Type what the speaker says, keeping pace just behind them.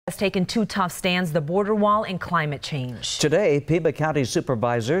Has taken two tough stands, the border wall and climate change. Today, Pima County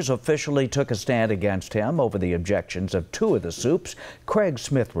supervisors officially took a stand against him over the objections of two of the supes. Craig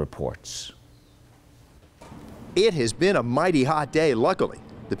Smith reports. It has been a mighty hot day. Luckily,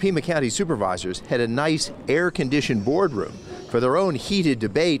 the Pima County supervisors had a nice air-conditioned boardroom for their own heated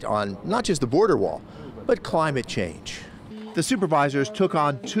debate on not just the border wall, but climate change. The supervisors took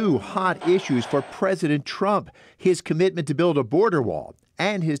on two hot issues for President Trump: his commitment to build a border wall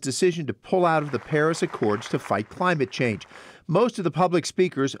and his decision to pull out of the Paris Accords to fight climate change. Most of the public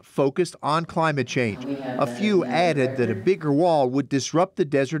speakers focused on climate change. A few added that a bigger wall would disrupt the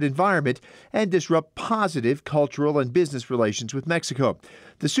desert environment and disrupt positive cultural and business relations with Mexico.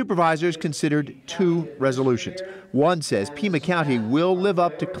 The supervisors considered two resolutions. One says Pima County will live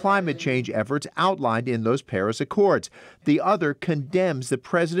up to climate change efforts outlined in those Paris Accords. The other condemns the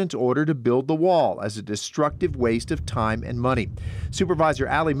president's order to build the wall as a destructive waste of time and money. Supervisor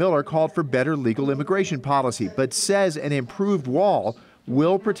Allie Miller called for better legal immigration policy, but says an improved wall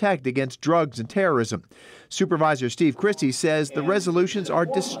will protect against drugs and terrorism. Supervisor Steve Christie says the resolutions are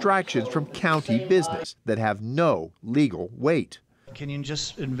distractions from county business that have no legal weight. Can you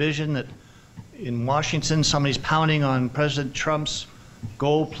just envision that in Washington somebody's pounding on President Trump's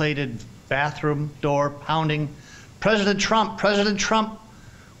gold-plated bathroom door, pounding, President Trump,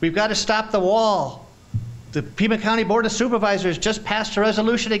 we've got to stop the wall. The Pima County Board of Supervisors just passed a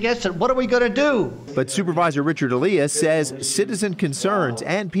resolution against it. What are we going to do? But Supervisor Richard Elias says citizen concerns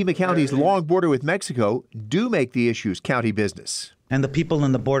and Pima County's long border with Mexico do make the issues county business. And the people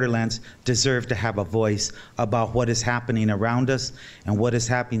in the borderlands deserve to have a voice about what is happening around us and what is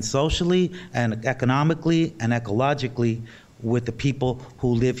happening socially and economically and ecologically with the people who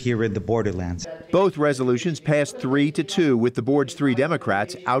live here in the borderlands. Both resolutions passed 3-2 with the board's 3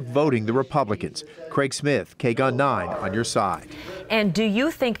 Democrats outvoting the Republicans. Craig Smith, KGUN 9 on your side. And do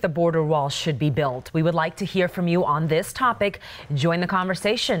you think the border wall should be built? We would like to hear from you on this topic. Join the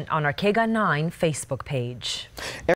conversation on our KGUN 9 Facebook page.